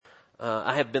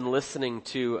I have been listening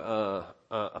to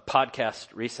a podcast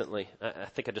recently. I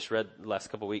think I just read the last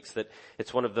couple of weeks that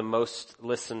it's one of the most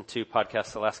listened to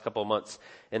podcasts the last couple of months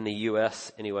in the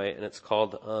U.S. anyway, and it's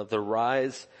called The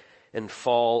Rise and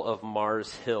Fall of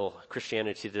Mars Hill.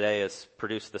 Christianity Today has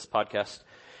produced this podcast.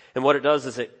 And what it does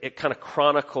is it kind of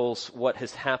chronicles what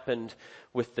has happened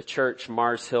with the church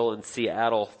Mars Hill in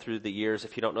Seattle through the years.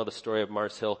 If you don't know the story of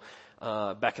Mars Hill,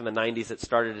 back in the 90s it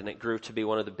started and it grew to be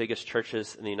one of the biggest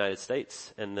churches in the United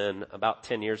States. And then about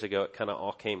 10 years ago it kind of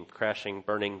all came crashing,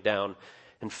 burning down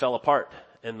and fell apart.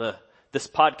 And this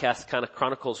podcast kind of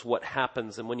chronicles what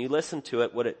happens. And when you listen to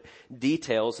it, what it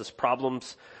details is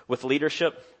problems with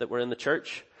leadership that were in the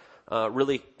church,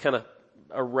 really kind of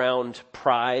around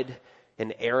pride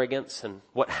and arrogance, and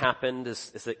what happened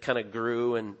is it kind of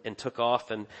grew and took off.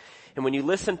 And when you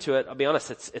listen to it, I'll be honest,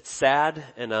 it's sad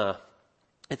and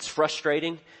it's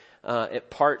frustrating at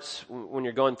parts when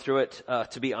you're going through it.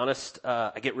 To be honest,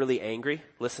 I get really angry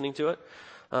listening to it.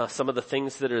 Some of the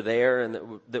things that are there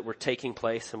and that were taking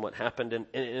place and what happened. And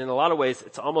in a lot of ways,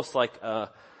 it's almost like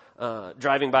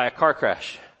driving by a car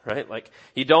crash, right? Like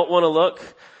you don't want to look,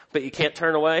 but you can't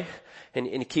turn away. And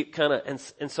you keep kind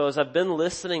of, and so as I've been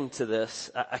listening to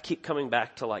this, I keep coming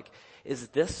back to like, is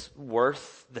this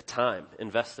worth the time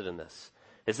invested in this?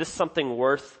 Is this something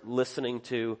worth listening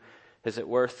to? Is it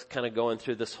worth kind of going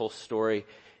through this whole story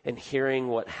and hearing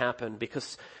what happened?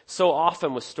 Because so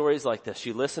often with stories like this,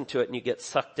 you listen to it and you get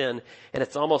sucked in, and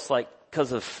it's almost like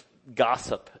because of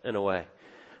gossip in a way,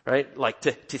 right? Like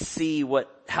to see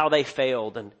how they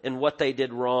failed and what they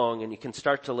did wrong, and you can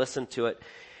start to listen to it.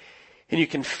 And you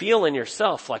can feel in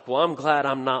yourself like, well, I'm glad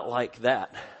I'm not like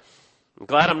that. I'm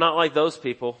glad I'm not like those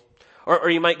people. Or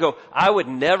you might go, I would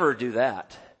never do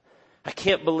that. I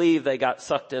can't believe they got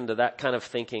sucked into that kind of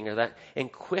thinking or that. And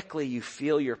quickly you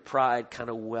feel your pride kind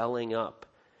of welling up.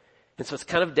 And so it's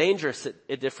kind of dangerous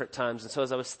at different times. And so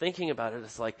as I was thinking about it,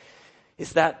 it's like,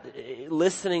 is that,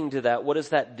 listening to that, what does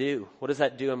that do? What does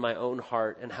that do in my own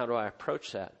heart, and how do I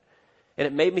approach that? And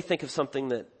it made me think of something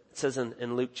that it says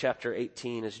in Luke chapter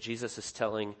 18, as Jesus is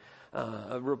telling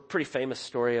a pretty famous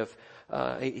story of,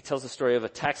 he tells the story of a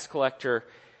tax collector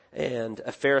and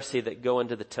a Pharisee that go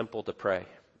into the temple to pray.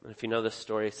 And if you know this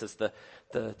story, it says the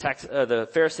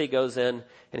Pharisee goes in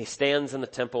and he stands in the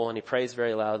temple and he prays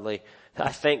very loudly,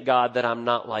 I thank God that I'm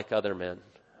not like other men,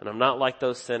 and I'm not like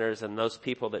those sinners and those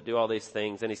people that do all these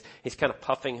things. And he's kind of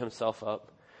puffing himself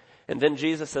up. And then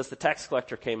Jesus says the tax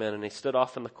collector came in and he stood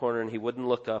off in the corner and he wouldn't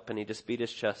look up, and he just beat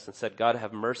his chest and said, God,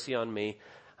 have mercy on me.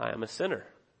 I am a sinner.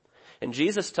 And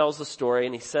Jesus tells the story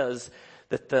and he says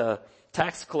that the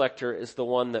tax collector is the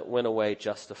one that went away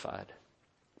justified.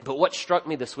 But what struck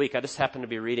me this week, I just happened to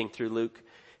be reading through Luke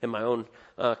in my own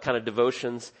kind of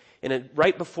devotions. And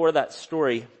right before that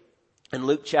story, in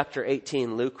Luke chapter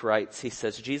 18, Luke writes, he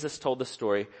says, Jesus told the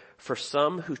story, for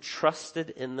some who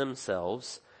trusted in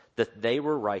themselves that they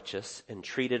were righteous and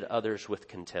treated others with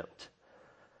contempt.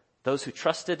 Those who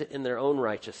trusted in their own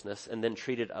righteousness and then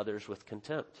treated others with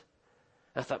contempt.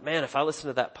 And I thought, man, if I listen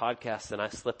to that podcast and I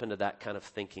slip into that kind of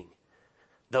thinking,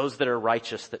 those that are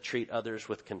righteous that treat others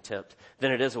with contempt,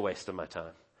 then it is a waste of my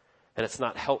time. And it's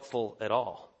not helpful at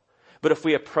all. But if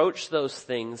we approach those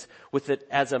things with it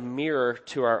as a mirror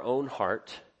to our own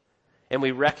heart, and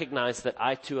we recognize that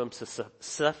I too am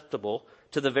susceptible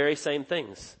to the very same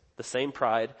things, the same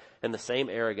pride and the same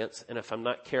arrogance, and if I'm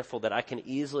not careful that I can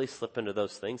easily slip into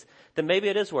those things, then maybe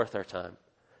it is worth our time.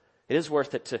 It is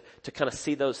worth it to kind of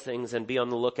see those things and be on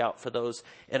the lookout for those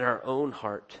in our own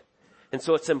heart. And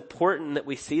so it's important that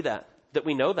we see that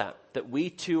we know that we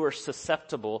too are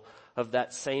susceptible of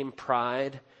that same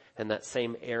pride and that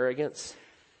same arrogance.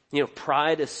 You know,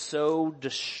 pride is so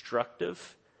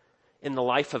destructive in the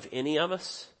life of any of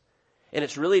us. And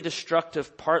it's really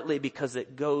destructive partly because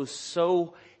it goes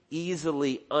so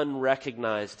easily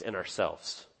unrecognized in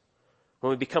ourselves. When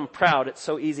we become proud, it's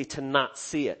so easy to not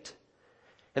see it.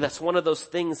 And that's one of those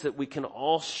things that we can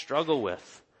all struggle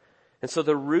with. And so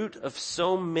the root of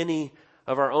so many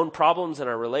of our own problems in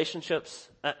our relationships,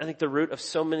 I think the root of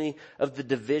so many of the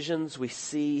divisions we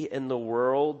see in the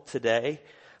world today,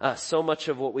 so much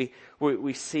of what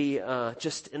we see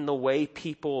just in the way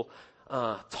people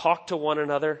talk to one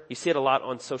another. You see it a lot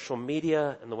on social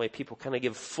media and the way people kind of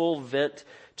give full vent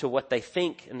to what they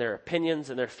think and their opinions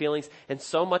and their feelings. And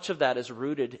so much of that is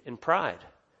rooted in pride.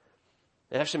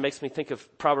 It actually makes me think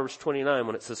of Proverbs 29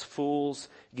 when it says, fools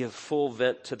give full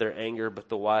vent to their anger, but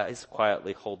the wise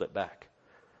quietly hold it back.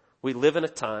 We live in a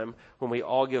time when we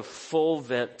all give full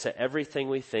vent to everything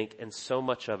we think, and so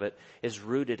much of it is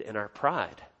rooted in our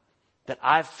pride. That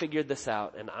I've figured this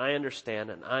out and I understand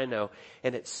and I know,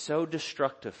 and it's so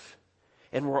destructive.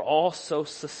 And we're all so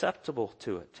susceptible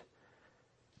to it.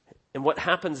 And what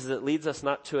happens is it leads us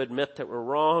not to admit that we're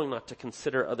wrong, not to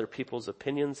consider other people's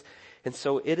opinions. And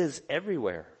so it is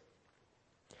everywhere.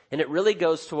 And it really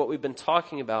goes to what we've been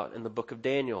talking about in the book of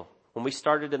Daniel. When we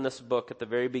started in this book at the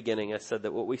very beginning, I said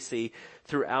that what we see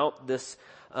throughout this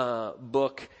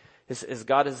book, as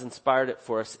God has inspired it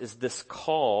for us, is this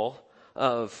call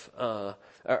of,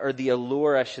 or the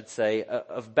allure, I should say,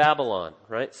 of Babylon,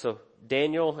 right? So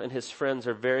Daniel and his friends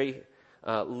are very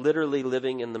literally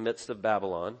living in the midst of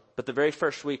Babylon. But the very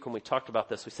first week when we talked about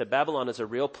this, we said Babylon is a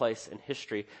real place in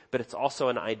history, but it's also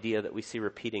an idea that we see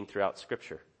repeating throughout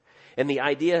Scripture. And the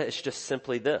idea is just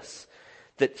simply this,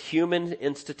 that human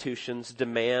institutions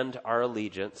demand our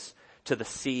allegiance to the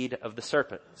seed of the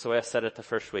serpent. So I said it the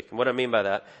first week. And what I mean by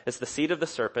that is the seed of the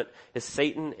serpent is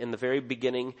Satan in the very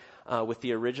beginning with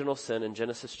the original sin in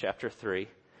Genesis chapter 3.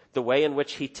 The way in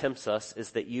which he tempts us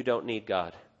is that you don't need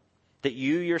God. That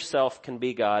you yourself can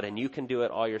be God and you can do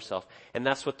it all yourself. And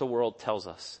that's what the world tells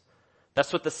us.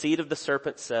 That's what the seed of the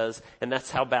serpent says, and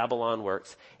that's how Babylon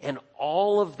works. And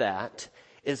all of that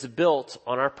is built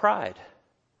on our pride.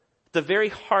 The very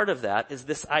heart of that is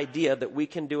this idea that we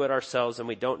can do it ourselves and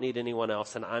we don't need anyone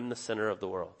else, and I'm the center of the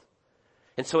world.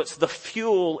 And so it's the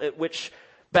fuel at which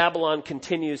Babylon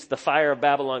continues, the fire of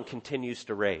Babylon continues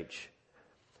to rage.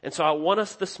 And so I want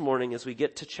us this morning, as we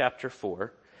get to chapter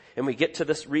 4, and we get to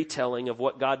this retelling of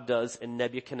what God does in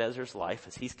Nebuchadnezzar's life,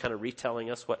 as he's kind of retelling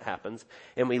us what happens,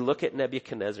 and we look at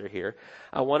Nebuchadnezzar here,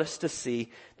 I want us to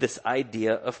see this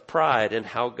idea of pride and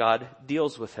how God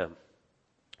deals with him.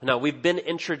 Now, we've been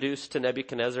introduced to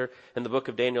Nebuchadnezzar in the book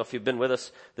of Daniel. If you've been with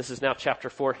us, this is now chapter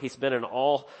 4. He's been in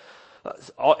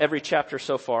every chapter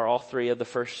so far, all three of the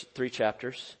first 3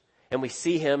 chapters. And we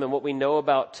see him, and what we know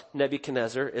about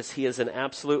Nebuchadnezzar is he is an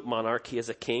absolute monarch. He is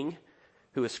a king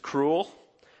who is cruel,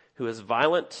 who is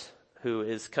violent, who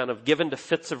is kind of given to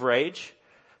fits of rage.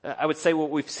 I would say what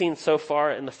we've seen so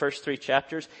far in the first 3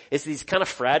 chapters is he's kind of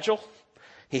fragile.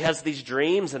 He has these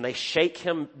dreams and they shake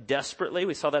him desperately.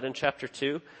 We saw that in chapter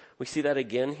 2. We see that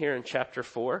again here in chapter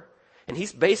 4. And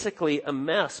he's basically a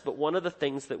mess. But one of the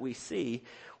things that we see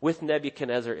with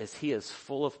Nebuchadnezzar is he is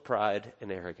full of pride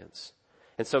and arrogance.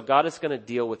 And so God is going to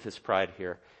deal with his pride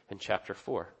here in chapter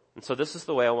 4. And so this is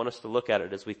the way I want us to look at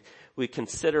it as we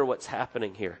consider what's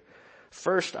happening here.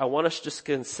 First, I want us to just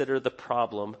consider the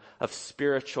problem of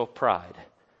spiritual pride.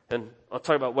 And I'll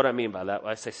talk about what I mean by that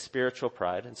when I say spiritual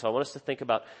pride. And so I want us to think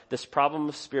about this problem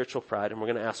of spiritual pride. And we're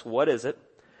going to ask, what is it?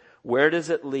 Where does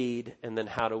it lead? And then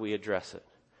how do we address it?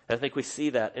 And I think we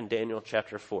see that in Daniel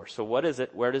chapter 4. So what is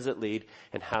it? Where does it lead?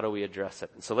 And how do we address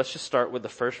it? And so let's just start with the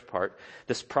first part,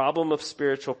 this problem of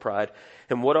spiritual pride.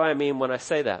 And what do I mean when I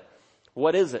say that?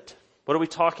 What is it? What are we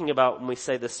talking about when we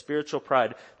say this spiritual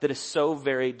pride that is so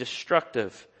very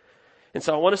destructive? And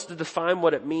so I want us to define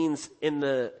what it means in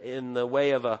the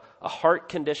way of a heart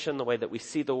condition, the way that we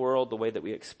see the world, the way that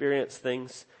we experience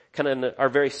things, kind of in our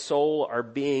very soul, our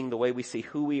being, the way we see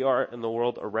who we are in the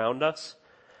world around us.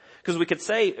 Because we could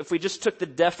say, if we just took the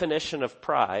definition of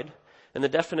pride, and the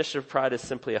definition of pride is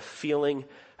simply a feeling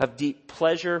of deep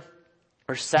pleasure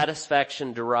or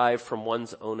satisfaction derived from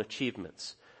one's own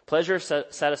achievements. Pleasure or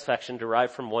satisfaction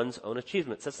derived from one's own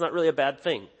achievements. That's not really a bad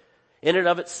thing. In and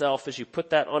of itself, as you put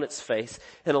that on its face,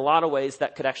 in a lot of ways,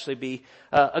 that could actually be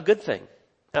a good thing.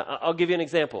 I'll give you an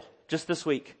example. Just this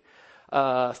week,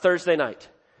 Thursday night,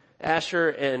 Asher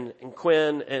and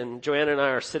Quinn and Joanna and I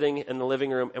are sitting in the living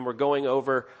room, and we're going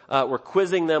over, we're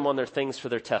quizzing them on their things for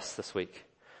their tests this week.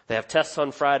 They have tests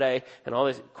on Friday, and all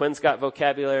these, Quinn's got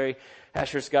vocabulary,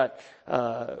 Asher's got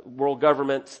world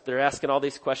government. They're asking all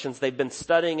these questions. They've been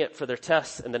studying it for their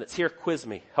tests, and then it's here, quiz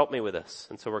me, help me with this.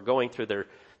 And so we're going through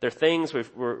their things.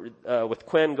 We're with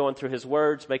Quinn going through his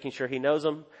words, making sure he knows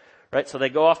them. Right? So they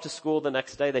go off to school the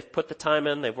next day. They've put the time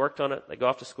in. They've worked on it. They go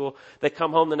off to school. They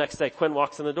come home the next day. Quinn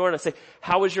walks in the door and I say,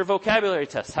 how was your vocabulary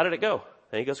test? How did it go?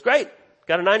 And he goes, great.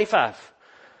 Got a 95.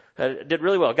 Did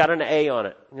really well. Got an A on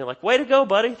it. And you're like, way to go,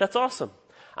 buddy. That's awesome.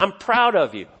 I'm proud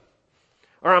of you.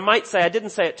 Or I might say, I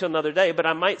didn't say it to him the other day, but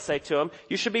I might say to him,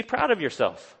 you should be proud of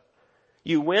yourself.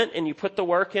 You went and you put the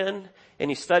work in and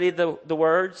you studied the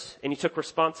words and you took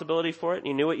responsibility for it and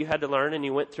you knew what you had to learn and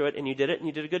you went through it and you did it and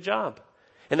you did a good job.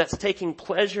 And that's taking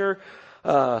pleasure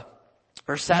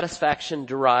or satisfaction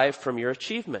derived from your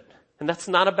achievement. And that's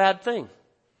not a bad thing,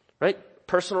 right?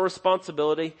 Personal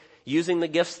responsibility, using the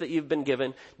gifts that you've been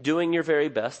given, doing your very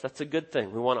best, that's a good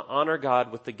thing. We want to honor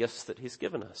God with the gifts that He's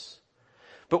given us.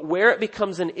 But where it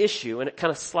becomes an issue, and it kind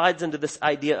of slides into this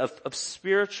idea of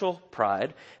spiritual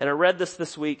pride, and I read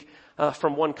this week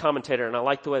from one commentator, and I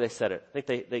like the way they said it. I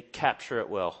think they capture it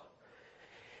well.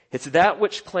 It's that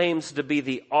which claims to be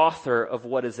the author of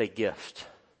what is a gift.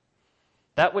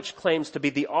 That which claims to be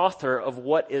the author of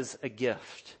what is a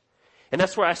gift. And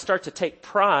that's where I start to take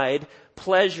pride,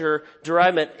 pleasure,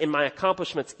 derivement in my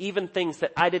accomplishments, even things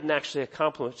that I didn't actually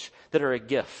accomplish that are a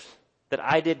gift, that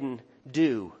I didn't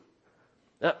do.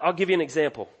 I'll give you an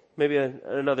example, maybe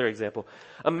another example.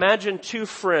 Imagine two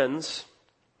friends,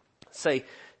 say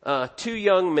two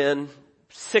young men,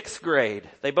 6th grade.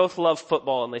 They both love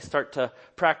football and they start to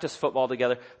practice football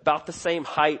together, about the same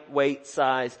height, weight,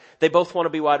 size. They both want to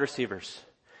be wide receivers.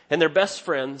 And they're best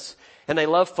friends and they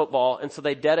love football, and so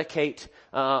they dedicate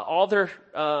all their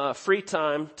free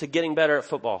time to getting better at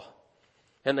football.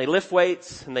 And they lift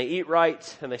weights and they eat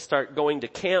right and they start going to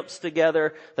camps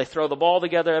together. They throw the ball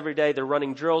together every day. They're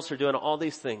running drills. They're doing all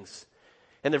these things.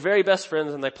 And they're very best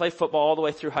friends and they play football all the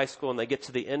way through high school, and they get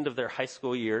to the end of their high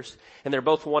school years and they're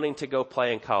both wanting to go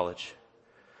play in college.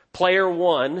 Player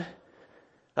one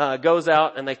goes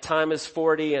out and they time his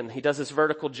 40 and he does his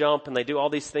vertical jump and they do all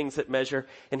these things that measure,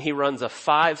 and he runs a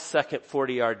 5-second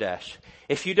 40-yard dash.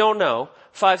 If you don't know,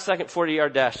 5-second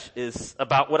 40-yard dash is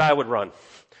about what I would run.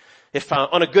 If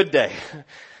on a good day.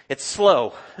 It's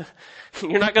slow.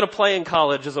 You're not going to play in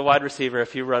college as a wide receiver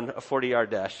if you run a 40-yard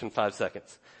dash in 5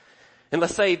 seconds. And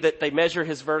let's say that they measure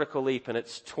his vertical leap and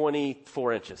it's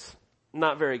 24 inches.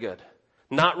 Not very good.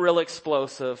 Not real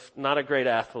explosive. Not a great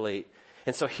athlete.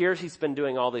 And so here he's been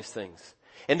doing all these things.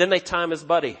 And then they time his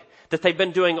buddy, that they've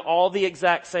been doing all the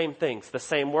exact same things. The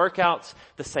same workouts,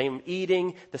 the same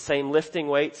eating, the same lifting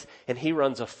weights. And he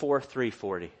runs a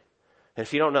 4.340. And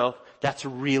if you don't know, that's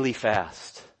really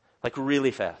fast. Like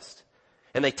really fast.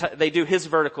 And they do his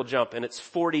vertical jump and it's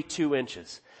 42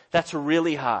 inches. That's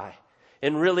really high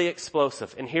and really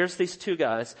explosive. And here's these two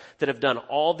guys that have done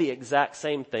all the exact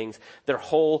same things their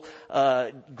whole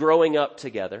growing up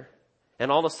together.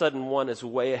 And all of a sudden one is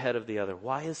way ahead of the other.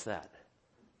 Why is that?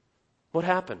 What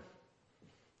happened?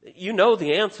 You know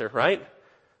the answer, right?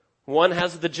 One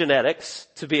has the genetics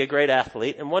to be a great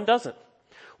athlete and one doesn't.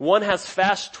 One has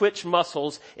fast twitch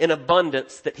muscles in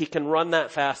abundance that he can run that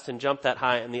fast and jump that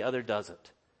high, and the other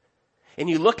doesn't. And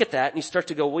you look at that and you start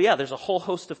to go, well, yeah, there's a whole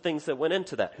host of things that went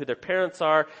into that. Who their parents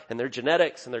are and their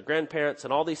genetics and their grandparents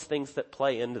and all these things that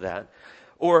play into that.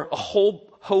 Or a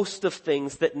whole host of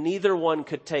things that neither one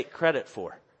could take credit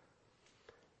for.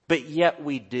 But yet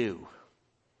we do.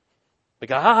 We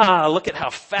go, look at how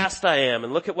fast I am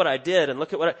and look at what I did and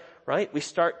look at right? We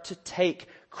start to take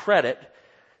credit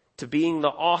to being the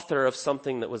author of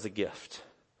something that was a gift.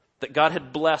 That God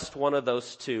had blessed one of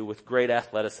those two with great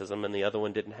athleticism and the other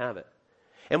one didn't have it.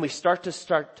 And we start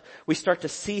to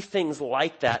see things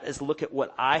like that as look at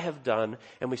what I have done,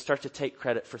 and we start to take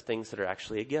credit for things that are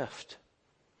actually a gift.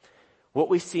 What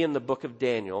we see in the book of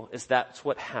Daniel is that's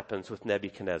what happens with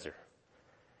Nebuchadnezzar.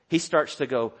 He starts to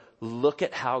go, look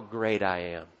at how great I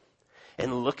am.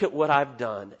 And look at what I've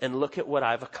done. And look at what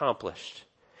I've accomplished.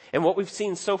 And what we've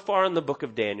seen so far in the book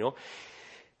of Daniel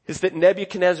is that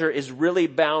Nebuchadnezzar is really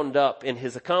bound up in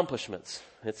his accomplishments.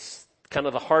 It's kind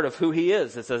of the heart of who he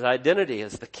is. It's his identity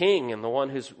as the king and the one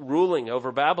who's ruling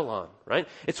over Babylon, right?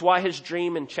 It's why his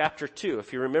dream in chapter 2,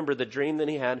 if you remember the dream that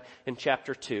he had in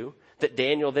chapter 2, that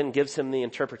Daniel then gives him the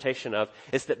interpretation of,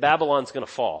 is that Babylon's going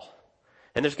to fall.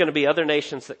 And there's going to be other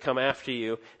nations that come after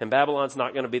you, and Babylon's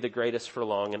not going to be the greatest for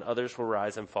long, and others will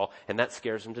rise and fall, and that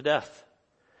scares him to death.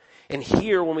 And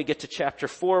here, when we get to chapter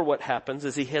 4, what happens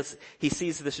is he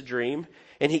sees this dream,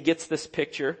 and he gets this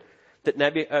picture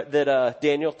that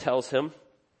Daniel tells him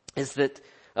is that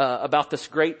about this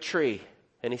great tree.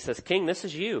 And he says, King, this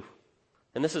is you,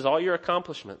 and this is all your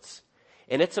accomplishments,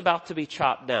 and it's about to be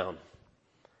chopped down.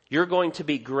 You're going to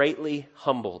be greatly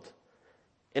humbled.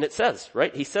 And it says,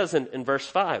 right? He says in verse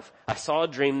 5, I saw a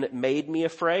dream that made me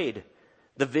afraid.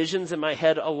 The visions in my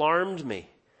head alarmed me.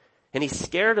 And he's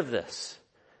scared of this.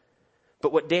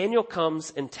 But what Daniel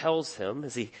comes and tells him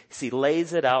as he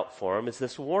lays it out for him is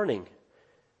this warning.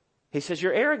 He says,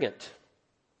 you're arrogant.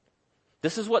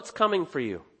 This is what's coming for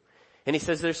you. And he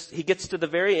says, he gets to the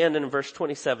very end in verse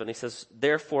 27. He says,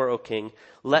 therefore, O king,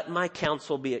 let my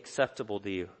counsel be acceptable to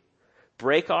you.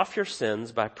 Break off your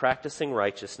sins by practicing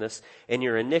righteousness and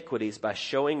your iniquities by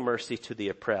showing mercy to the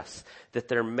oppressed, that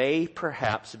there may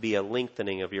perhaps be a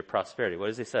lengthening of your prosperity. What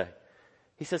does he say?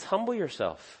 He says, humble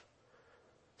yourself.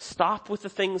 Stop with the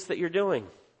things that you're doing.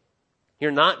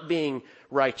 You're not being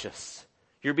righteous.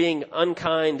 You're being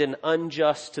unkind and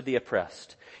unjust to the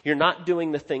oppressed. You're not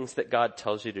doing the things that God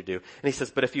tells you to do. And he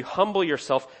says, but if you humble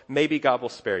yourself, maybe God will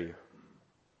spare you.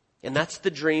 And that's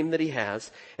the dream that he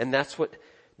has. And that's what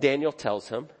Daniel tells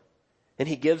him. And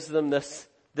he gives them this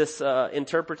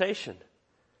interpretation.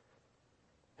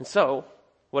 And so,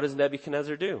 what does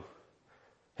Nebuchadnezzar do?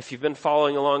 If you've been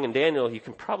following along in Daniel, you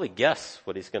can probably guess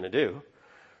what he's going to do,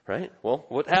 right? Well,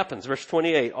 what happens? Verse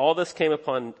 28, all this came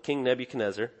upon King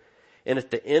Nebuchadnezzar, and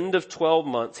at the end of 12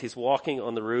 months, he's walking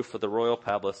on the roof of the royal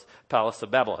palace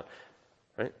of Babylon,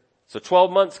 right? So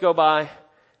 12 months go by,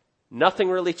 nothing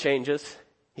really changes.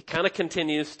 He kind of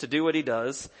continues to do what he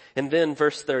does. And then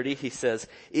verse 30, he says,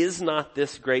 is not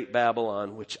this great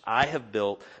Babylon, which I have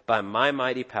built by my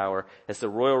mighty power as the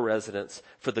royal residence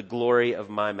for the glory of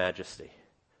my majesty?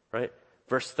 Right?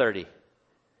 Verse 30,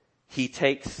 he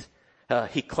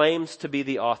claims to be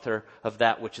the author of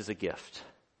that which is a gift.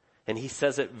 And he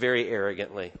says it very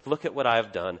arrogantly. Look at what I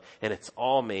have done, and it's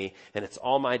all me, and it's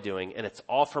all my doing, and it's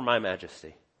all for my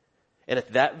majesty. And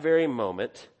at that very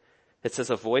moment, it says,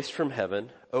 a voice from heaven,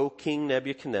 O King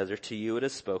Nebuchadnezzar, to you it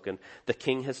is spoken, the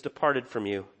king has departed from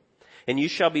you. And you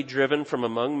shall be driven from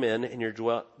among men, and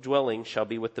your dwelling shall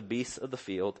be with the beasts of the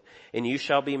field, and you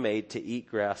shall be made to eat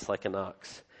grass like an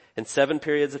ox. And 7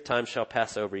 periods of time shall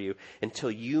pass over you, until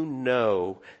you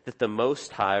know that the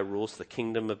Most High rules the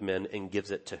kingdom of men and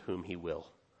gives it to whom he will.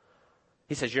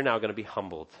 He says, you're now going to be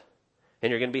humbled. And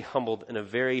you're going to be humbled in a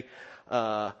very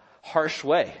harsh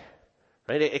way.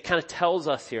 Right? It kind of tells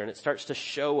us here, and it starts to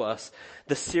show us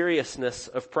the seriousness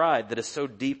of pride that is so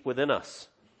deep within us,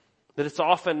 that it's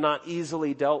often not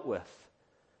easily dealt with.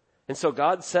 And so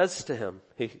God says to him,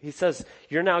 he says,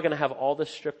 you're now going to have all this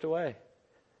stripped away.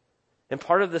 And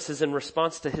part of this is in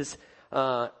response to his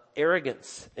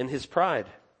arrogance and his pride.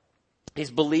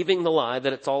 He's believing the lie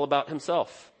that it's all about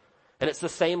himself. And it's the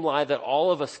same lie that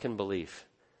all of us can believe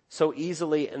so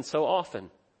easily and so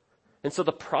often. And so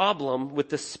the problem with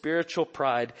this spiritual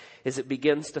pride is it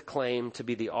begins to claim to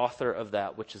be the author of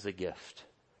that which is a gift.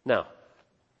 Now,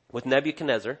 with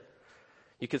Nebuchadnezzar,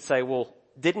 you could say, well,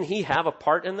 didn't he have a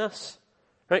part in this?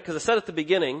 Right? Because I said at the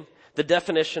beginning, the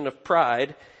definition of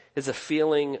pride is a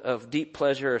feeling of deep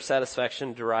pleasure or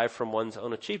satisfaction derived from one's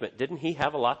own achievement. Didn't he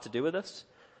have a lot to do with this?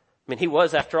 I mean, he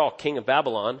was, after all, king of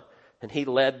Babylon, and he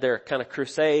led their kind of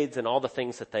crusades and all the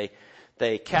things that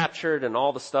they captured and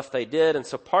all the stuff they did. And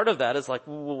so part of that is like,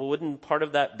 well, wouldn't part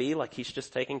of that be like he's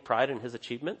just taking pride in his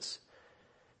achievements?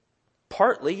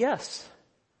 Partly, yes.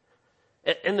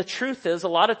 And the truth is, a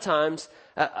lot of times,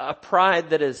 a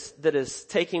pride that is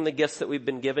taking the gifts that we've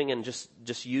been giving and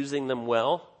just using them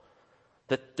well,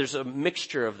 that there's a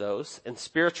mixture of those, and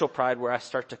spiritual pride where I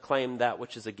start to claim that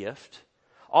which is a gift.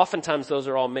 Oftentimes those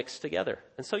are all mixed together.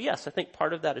 And so yes, I think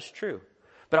part of that is true.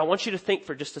 But I want you to think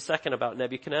for just a second about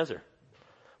Nebuchadnezzar.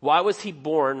 Why was he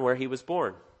born where he was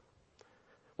born?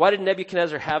 Why did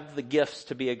Nebuchadnezzar have the gifts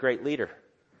to be a great leader,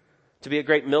 to be a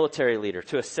great military leader,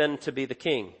 to ascend to be the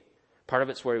king? Part of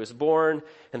it's where he was born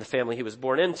and the family he was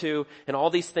born into and all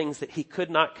these things that he could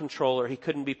not control or he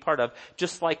couldn't be part of,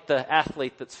 just like the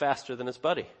athlete that's faster than his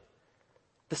buddy.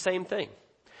 The same thing.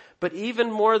 But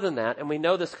even more than that, and we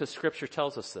know this because Scripture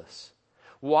tells us this,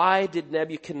 why did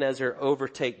Nebuchadnezzar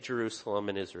overtake Jerusalem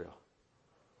and Israel?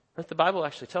 The Bible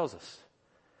actually tells us.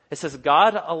 It says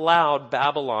God allowed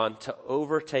Babylon to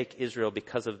overtake Israel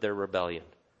because of their rebellion.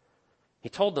 He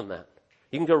told them that.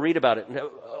 You can go read about it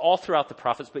all throughout the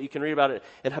prophets, but you can read about it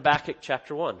in Habakkuk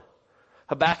chapter 1.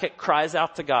 Habakkuk cries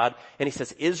out to God and he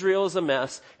says, Israel is a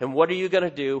mess, and what are you going to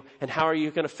do, and how are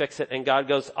you going to fix it? And God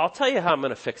goes, I'll tell you how I'm going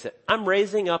to fix it. I'm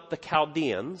raising up the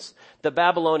Chaldeans, the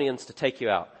Babylonians, to take you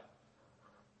out.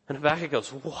 And Habakkuk goes,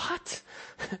 what?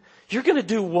 You're going to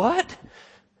do what?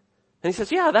 And he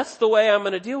says, yeah, that's the way I'm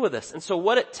going to deal with this. And so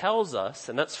what it tells us,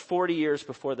 and that's 40 years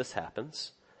before this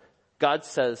happens, God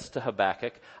says to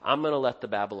Habakkuk, I'm going to let the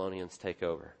Babylonians take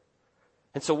over.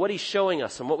 And so what he's showing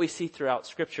us and what we see throughout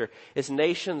Scripture is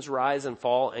nations rise and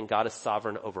fall, and God is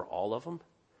sovereign over all of them.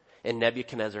 And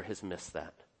Nebuchadnezzar has missed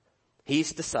that.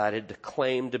 He's decided to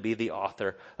claim to be the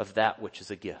author of that which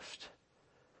is a gift.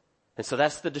 And so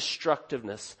that's the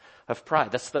destructiveness of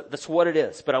pride. That's what it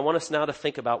is. But I want us now to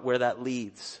think about where that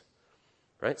leads.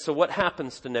 Right? So what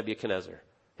happens to Nebuchadnezzar?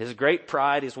 His great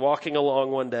pride, he's walking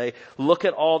along one day. Look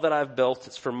at all that I've built.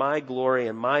 It's for my glory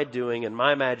and my doing and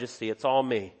my majesty. It's all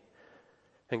me.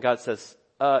 And God says,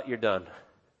 you're done.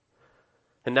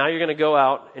 And now you're going to go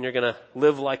out and you're going to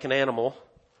live like an animal.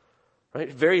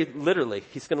 Right? Very literally,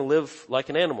 he's going to live like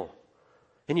an animal.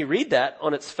 And you read that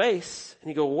on its face and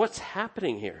you go, what's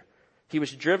happening here? He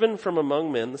was driven from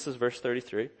among men. This is verse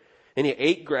 33. And he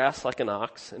ate grass like an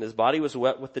ox, and his body was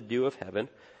wet with the dew of heaven,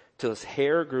 till his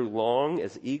hair grew long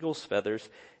as eagle's feathers,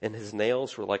 and his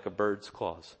nails were like a bird's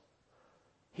claws.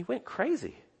 He went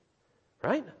crazy,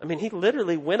 right? I mean, he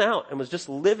literally went out and was just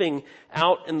living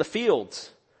out in the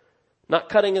fields, not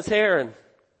cutting his hair and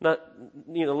not,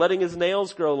 letting his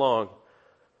nails grow long.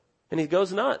 And he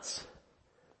goes nuts.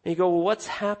 And you go, well, what's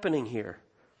happening here?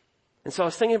 And so I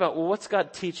was thinking about, well, what's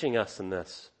God teaching us in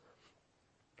this?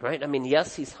 Right? I mean,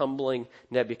 yes, he's humbling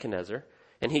Nebuchadnezzar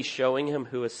and he's showing him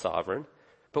who is sovereign.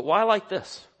 But why like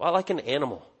this? Why like an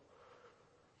animal?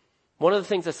 One of the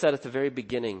things I said at the very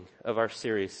beginning of our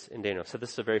series in Daniel, so this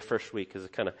is the very first week as a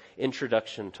kind of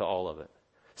introduction to all of it.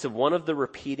 So one of the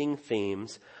repeating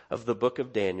themes of the book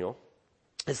of Daniel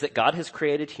is that God has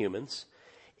created humans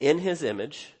in his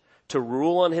image to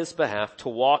rule on his behalf, to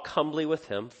walk humbly with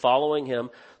him, following him,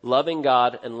 loving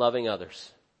God and loving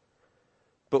others.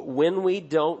 But when we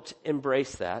don't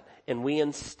embrace that and we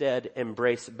instead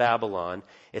embrace Babylon,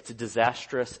 it's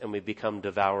disastrous and we become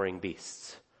devouring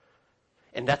beasts.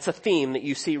 And that's a theme that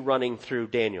you see running through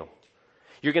Daniel.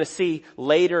 You're going to see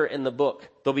later in the book,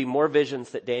 there'll be more visions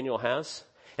that Daniel has.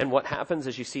 And what happens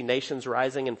is you see nations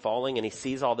rising and falling and he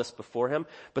sees all this before him.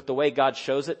 But the way God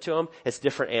shows it to him is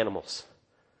different animals.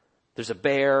 There's a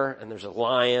bear and there's a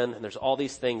lion and there's all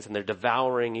these things and they're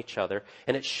devouring each other.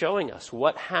 And it's showing us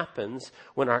what happens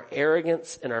when our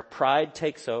arrogance and our pride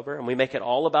takes over and we make it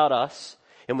all about us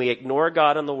and we ignore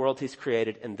God and the world he's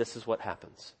created, and this is what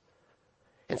happens.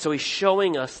 And so he's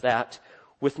showing us that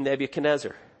with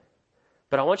Nebuchadnezzar.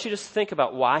 But I want you to just think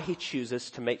about why he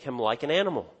chooses to make him like an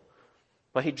animal.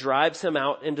 Why he drives him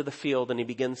out into the field and he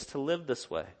begins to live this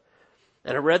way.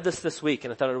 And I read this week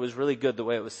and I thought it was really good the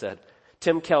way it was said.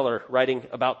 Tim Keller, writing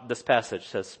about this passage,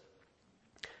 says,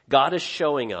 God is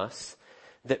showing us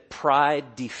that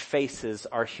pride defaces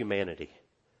our humanity.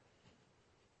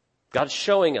 God's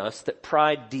showing us that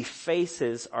pride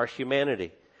defaces our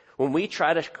humanity. When we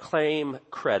try to claim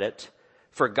credit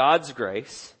for God's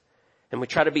grace, and we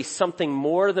try to be something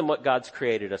more than what God's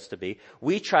created us to be,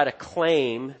 we try to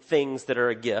claim things that are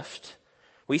a gift.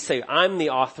 We say, I'm the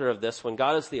author of this when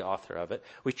God is the author of it.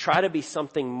 We try to be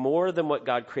something more than what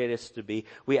God created us to be.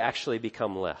 We actually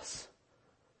become less.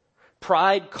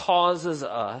 Pride causes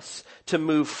us to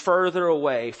move further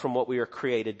away from what we are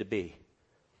created to be.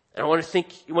 And I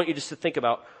want you just to think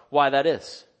about why that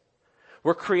is.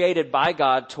 We're created by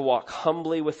God to walk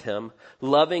humbly with him,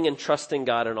 loving and trusting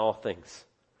God in all things.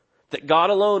 That God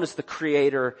alone is the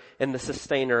creator and the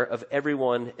sustainer of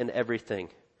everyone and everything.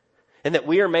 And that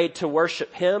we are made to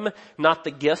worship him, not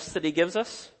the gifts that he gives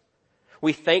us.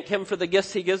 We thank him for the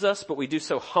gifts he gives us, but we do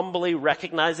so humbly,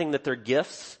 recognizing that they're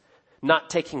gifts, not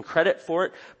taking credit for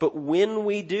it. But when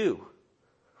we do,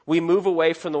 we move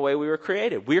away from the way we were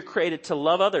created. We are created to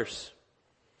love others,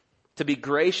 to be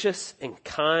gracious and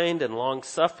kind and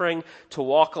long-suffering, to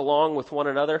walk along with one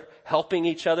another, helping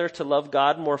each other to love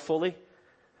God more fully.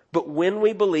 But when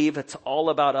we believe it's all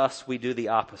about us, we do the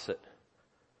opposite.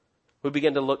 We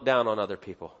begin to look down on other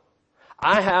people.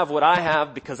 I have what I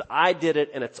have because I did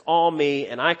it and it's all me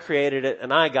and I created it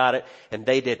and I got it and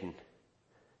they didn't.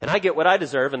 And I get what I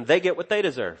deserve and they get what they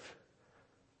deserve.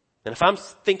 And if I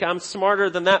think I'm smarter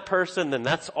than that person, then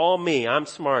that's all me. I'm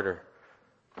smarter.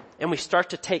 And we start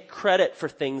to take credit for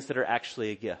things that are actually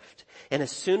a gift. And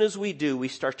as soon as we do, we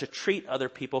start to treat other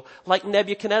people like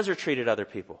Nebuchadnezzar treated other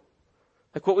people.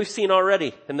 Like what we've seen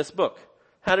already in this book.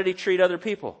 How did he treat other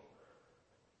people?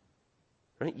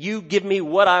 Right? You give me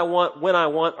what I want when I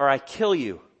want, or I kill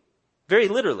you. Very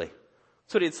literally.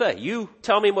 That's what he'd say. You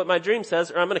tell me what my dream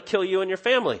says, or I'm going to kill you and your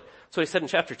family. That's what he said in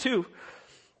chapter 2.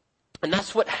 And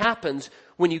that's what happens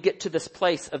when you get to this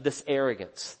place of this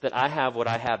arrogance, that I have what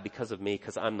I have because of me,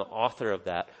 because I'm the author of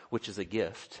that, which is a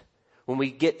gift. When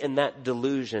we get in that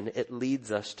delusion, it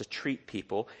leads us to treat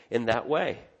people in that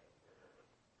way.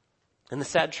 And the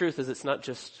sad truth is it's not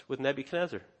just with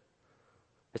Nebuchadnezzar.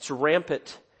 It's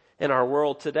rampant in our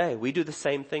world today. We do the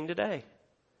same thing today.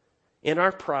 In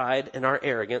our pride and our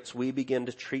arrogance, we begin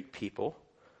to treat people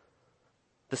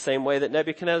the same way that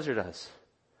Nebuchadnezzar does.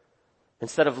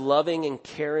 Instead of loving and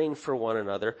caring for one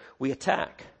another, we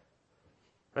attack.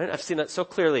 Right? I've seen that so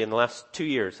clearly in the last 2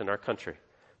 years in our country.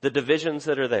 The divisions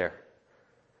that are there.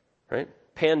 Right?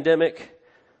 Pandemic,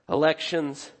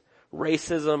 elections,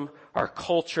 racism, our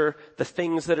culture, the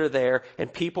things that are there,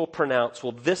 and people pronounce,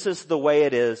 well, this is the way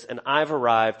it is, and I've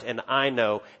arrived, and I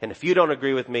know, and if you don't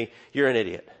agree with me, you're an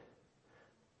idiot.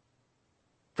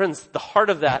 Friends, the heart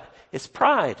of that is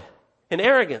pride and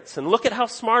arrogance, and look at how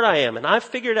smart I am, and I've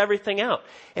figured everything out.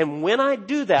 And when I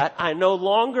do that, I no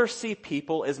longer see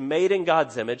people as made in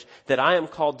God's image that I am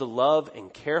called to love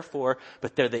and care for,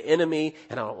 but they're the enemy,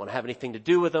 and I don't want to have anything to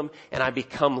do with them, and I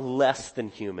become less than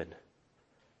human.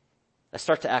 I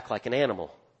start to act like an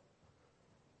animal.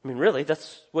 I mean, really,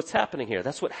 that's what's happening here.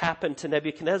 That's what happened to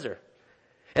Nebuchadnezzar.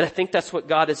 And I think that's what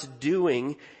God is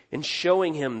doing in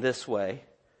showing him this way,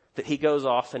 that he goes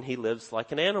off and he lives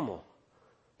like an animal.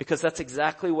 Because that's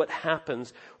exactly what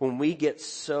happens when we get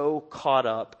so caught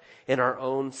up in our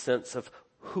own sense of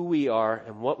who we are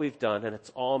and what we've done, and it's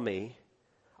all me.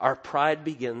 Our pride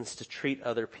begins to treat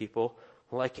other people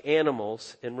like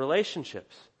animals in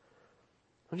relationships.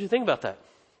 What do you think about that?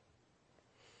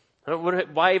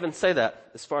 Why even say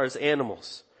that as far as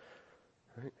animals?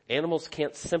 Right? Animals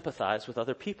can't sympathize with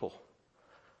other people.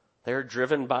 They're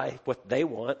driven by what they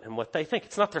want and what they think.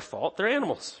 It's not their fault. They're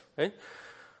animals, right?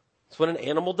 It's what an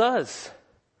animal does.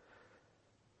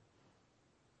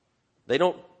 They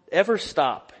don't ever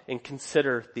stop and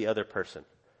consider the other person.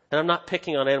 And I'm not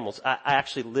picking on animals. I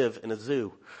actually live in a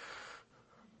zoo.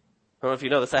 I don't know if you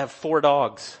know this. I have 4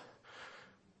 dogs.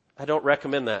 I don't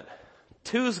recommend that.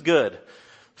 2's good.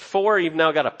 4, you've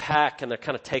now got a pack and they're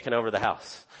kind of taking over the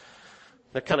house.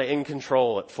 They're kind of in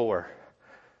control at 4.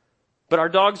 But our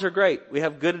dogs are great. We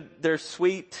have they're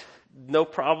sweet, no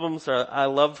problems. I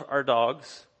love our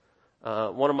dogs.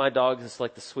 One of my dogs is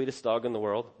like the sweetest dog in the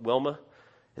world. Wilma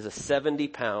is a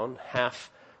 70-pound, half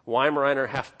Weimaraner,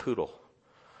 half poodle.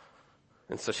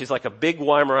 And so she's like a big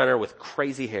Weimaraner with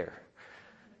crazy hair.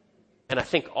 And I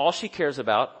think all she cares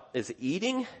about is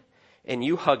eating and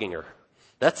you hugging her.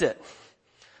 That's it.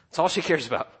 That's all she cares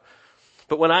about.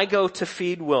 But when I go to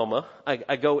feed Wilma,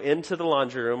 I go into the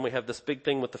laundry room. We have this big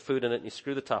thing with the food in it, and you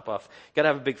screw the top off. You gotta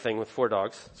have a big thing with 4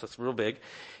 dogs, so it's real big.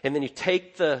 And then you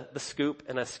take the scoop,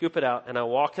 and I scoop it out, and I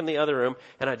walk in the other room,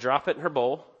 and I drop it in her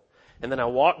bowl. And then I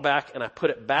walk back, and I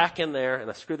put it back in there, and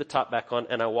I screw the top back on,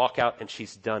 and I walk out, and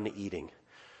she's done eating.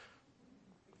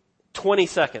 20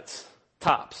 seconds,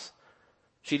 tops.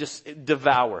 She just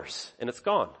devours, and it's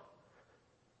gone.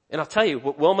 And I'll tell you,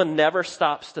 Wilma never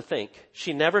stops to think.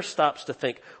 She never stops to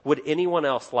think, would anyone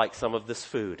else like some of this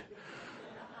food?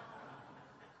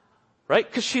 Right?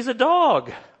 Because she's a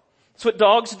dog. That's what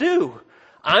dogs do.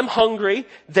 I'm hungry.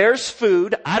 There's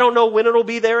food. I don't know when it'll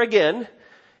be there again.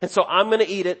 And so I'm going to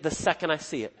eat it the second I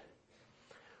see it.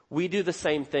 We do the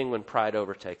same thing when pride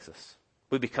overtakes us.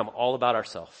 We become all about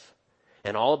ourselves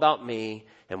and all about me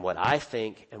and what I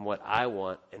think and what I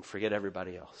want and forget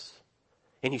everybody else.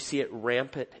 And you see it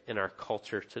rampant in our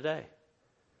culture today.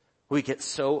 We get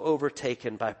so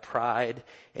overtaken by pride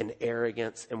and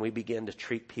arrogance, and we begin to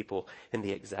treat people in the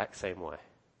exact same way.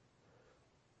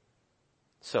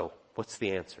 So, what's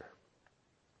the answer?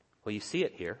 Well, you see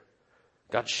it here.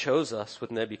 God shows us with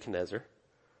Nebuchadnezzar.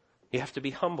 You have to be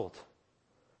humbled.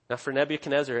 Now, for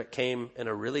Nebuchadnezzar, it came in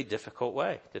a really difficult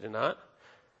way, did it not?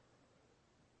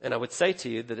 And I would say to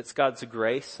you that it's God's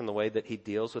grace in the way that he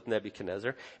deals with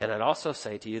Nebuchadnezzar. And I'd also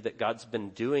say to you that God's been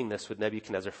doing this with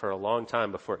Nebuchadnezzar for a long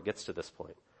time before it gets to this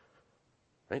point.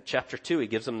 Right? Chapter 2, he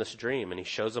gives him this dream and he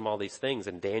shows him all these things.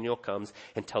 And Daniel comes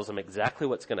and tells him exactly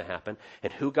what's going to happen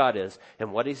and who God is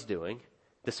and what he's doing.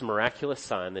 This miraculous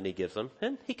sign that he gives him.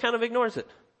 And he kind of ignores it.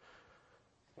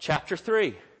 Chapter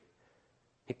 3,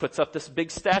 he puts up this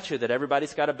big statue that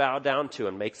everybody's got to bow down to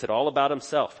and makes it all about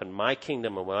himself and my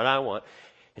kingdom and what I want.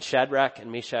 And Shadrach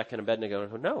and Meshach and Abednego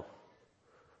go, no.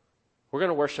 We're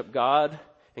going to worship God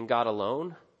and God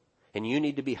alone. And you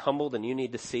need to be humbled and you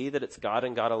need to see that it's God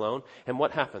and God alone. And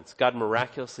what happens? God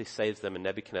miraculously saves them and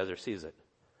Nebuchadnezzar sees it.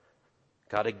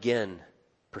 God again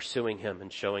pursuing him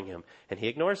and showing him. And he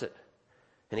ignores it.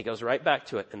 And he goes right back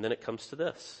to it. And then it comes to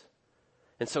this.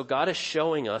 And so God is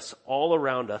showing us all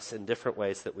around us in different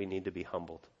ways that we need to be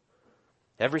humbled.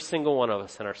 Every single one of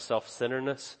us in our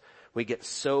self-centeredness, we get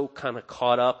so kind of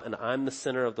caught up and I'm the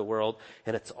center of the world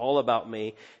and it's all about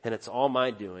me and it's all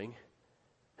my doing.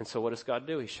 And so what does God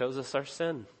do? He shows us our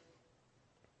sin.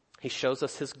 He shows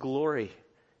us his glory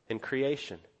in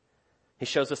creation. He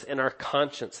shows us in our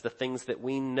conscience the things that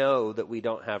we know that we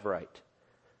don't have right.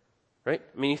 Right?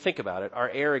 I mean, you think about it. Our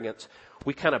arrogance,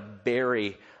 we kind of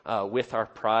bury with our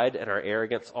pride and our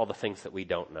arrogance all the things that we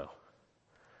don't know.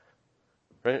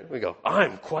 Right? We go,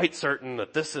 I'm quite certain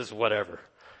that this is whatever.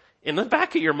 In the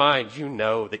back of your mind, you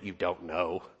know that you don't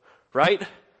know, right?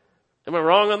 Am I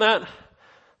wrong on that?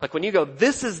 Like when you go,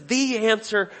 this is the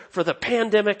answer for the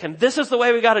pandemic and this is the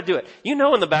way we got to do it. You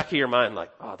know in the back of your mind,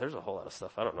 like, oh, there's a whole lot of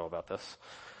stuff I don't know about this.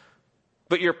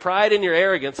 But your pride and your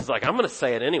arrogance is like, I'm going to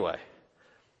say it anyway.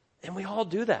 And we all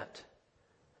do that.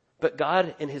 But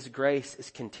God in his grace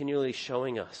is continually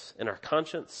showing us in our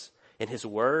conscience, in his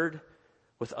word,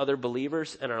 with other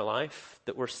believers in our life,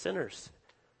 that we're sinners.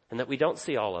 And that we don't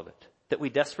see all of it. That we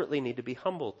desperately need to be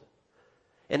humbled.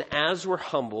 And as we're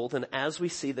humbled and as we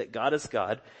see that God is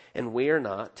God and we are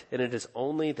not, and it is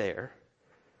only there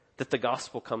that the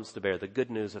gospel comes to bear, the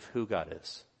good news of who God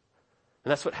is.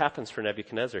 And that's what happens for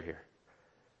Nebuchadnezzar here.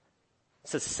 It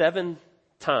says 7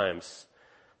 times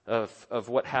of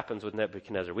what happens with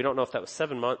Nebuchadnezzar. We don't know if that was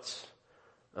 7 months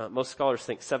Most scholars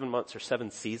think 7 months or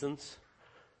 7 seasons,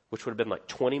 which would have been like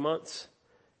 20 months.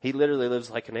 He literally lives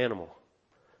like an animal.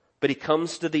 But he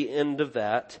comes to the end of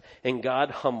that, and God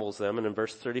humbles them. And in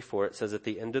verse 34, it says, at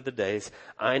the end of the days,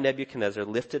 I, Nebuchadnezzar,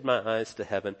 lifted my eyes to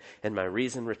heaven, and my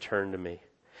reason returned to me.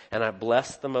 And I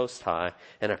blessed the Most High,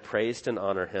 and I praised and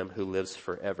honored him who lives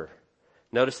forever.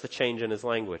 Notice the change in his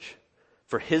language.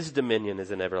 For his dominion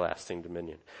is an everlasting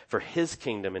dominion. For his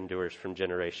kingdom endures from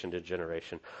generation to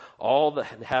generation. All the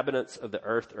inhabitants of the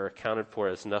earth are accounted for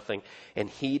as nothing, and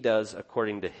he does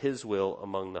according to his will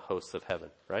among the hosts of heaven,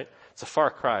 right? It's a far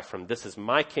cry from this is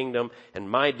my kingdom and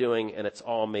my doing and it's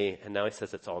all me. And now he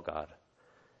says it's all God.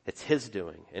 It's his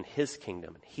doing and his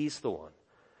kingdom, and he's the one.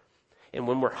 And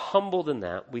when we're humbled in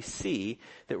that, we see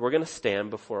that we're going to stand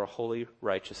before a holy,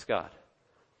 righteous God.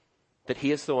 That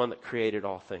he is the one that created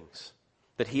all things.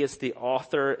 That he is the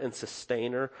author and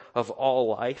sustainer of all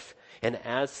life. And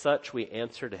as such, we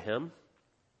answer to him.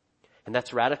 And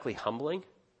that's radically humbling.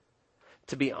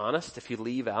 To be honest, if you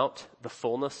leave out the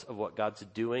fullness of what God's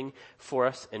doing for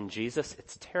us in Jesus,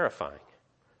 it's terrifying.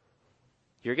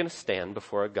 You're going to stand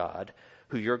before a God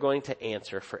who you're going to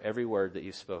answer for every word that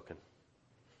you've spoken.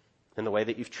 And the way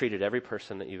that you've treated every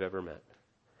person that you've ever met.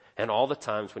 And all the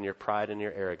times when your pride and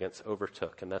your arrogance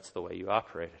overtook, and that's the way you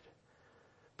operated.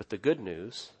 But the good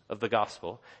news of the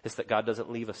gospel is that God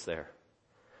doesn't leave us there.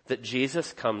 That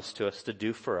Jesus comes to us to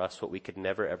do for us what we could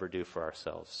never ever do for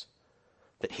ourselves.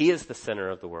 That he is the center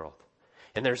of the world.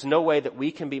 And there's no way that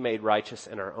we can be made righteous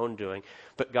in our own doing.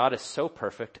 But God is so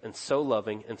perfect and so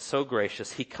loving and so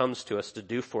gracious. He comes to us to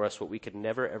do for us what we could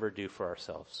never ever do for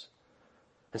ourselves.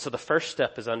 And so the first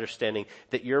step is understanding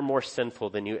that you're more sinful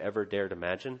than you ever dared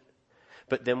imagine.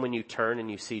 But then when you turn and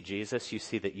you see Jesus, you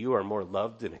see that you are more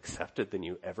loved and accepted than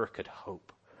you ever could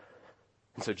hope.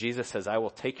 And so Jesus says, I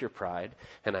will take your pride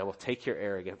and I will take your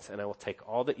arrogance and I will take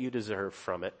all that you deserve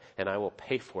from it and I will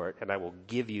pay for it and I will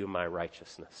give you my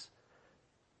righteousness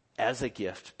as a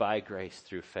gift by grace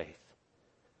through faith.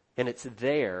 And it's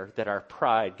there that our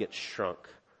pride gets shrunk.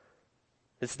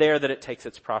 It's there that it takes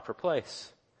its proper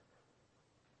place.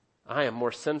 I am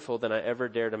more sinful than I ever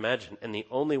dared imagine. And the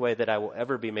only way that I will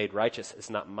ever be made righteous is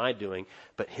not my doing,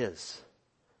 but his.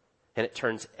 And it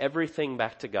turns everything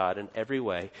back to God in every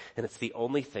way. And it's the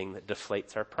only thing that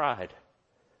deflates our pride.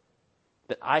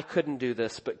 That I couldn't do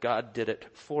this, but God did it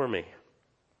for me.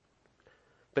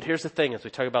 But here's the thing, as we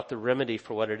talk about the remedy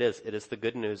for what it is the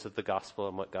good news of the gospel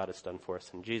and what God has done for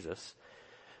us in Jesus.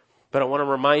 But I want to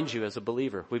remind you as a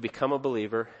believer, we become a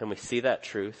believer and we see that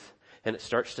truth and it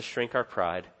starts to shrink our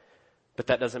pride. But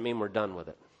that doesn't mean we're done with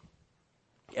it.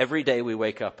 Every day we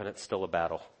wake up and it's still a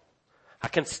battle. I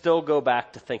can still go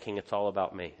back to thinking it's all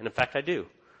about me. And in fact, I do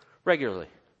regularly.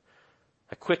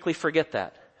 I quickly forget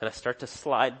that and I start to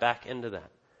slide back into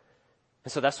that.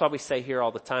 And so that's why we say here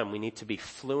all the time, we need to be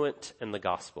fluent in the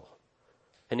gospel.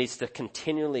 It needs to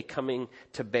continually coming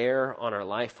to bear on our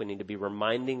life. We need to be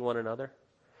reminding one another.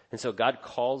 And so God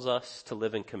calls us to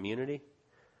live in community,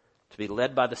 to be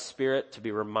led by the Spirit, to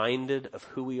be reminded of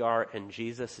who we are in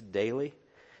Jesus daily.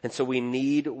 And so we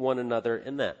need one another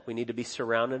in that. We need to be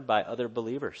surrounded by other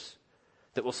believers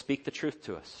that will speak the truth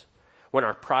to us. When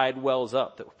our pride wells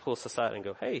up, that will pull us aside and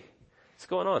go, hey, what's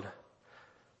going on?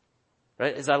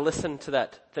 Right? As I listened to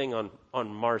that thing on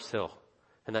Mars Hill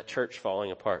and that church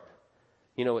falling apart,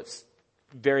 you know, it's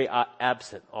very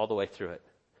absent all the way through it.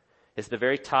 It's the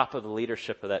very top of the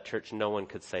leadership of that church. No one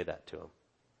could say that to him.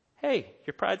 Hey,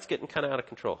 your pride's getting kind of out of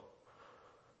control.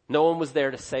 No one was there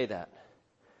to say that.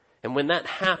 And when that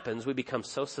happens, we become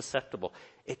so susceptible,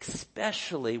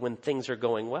 especially when things are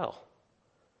going well.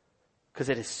 Because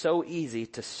it is so easy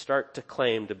to start to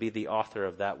claim to be the author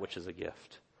of that which is a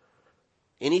gift.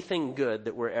 Anything good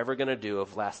that we're ever going to do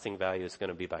of lasting value is going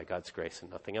to be by God's grace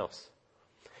and nothing else.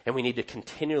 And we need to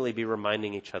continually be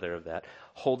reminding each other of that,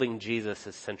 holding Jesus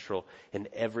as central in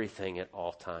everything at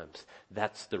all times.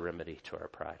 That's the remedy to our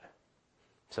pride.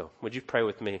 So would you pray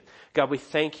with me? God, we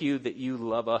thank you that you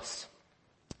love us,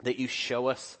 that you show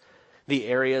us the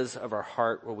areas of our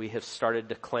heart where we have started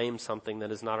to claim something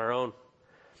that is not our own.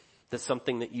 That's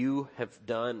something that you have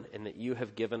done and that you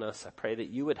have given us. I pray that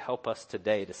you would help us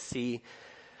today to see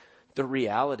the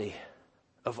reality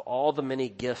of all the many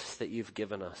gifts that you've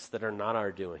given us that are not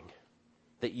our doing.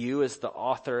 That you as the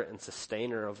author and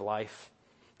sustainer of life,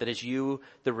 that is you,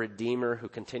 the Redeemer who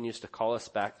continues to call us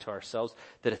back to ourselves,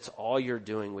 that it's all you're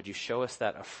doing. Would you show us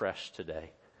that afresh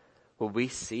today? Will we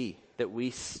see that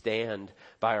we stand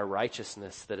by a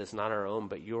righteousness that is not our own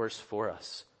but yours for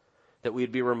us? That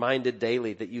we'd be reminded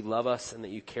daily that you love us and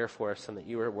that you care for us and that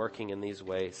you are working in these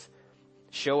ways.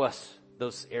 Show us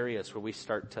those areas where we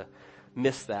start to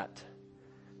miss that.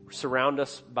 Surround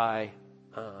us by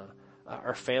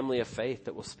our family of faith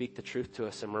that will speak the truth to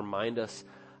us and remind us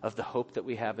of the hope that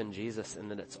we have in Jesus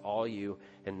and that it's all you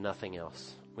and nothing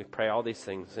else. We pray all these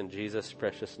things in Jesus'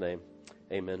 precious name.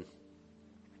 Amen.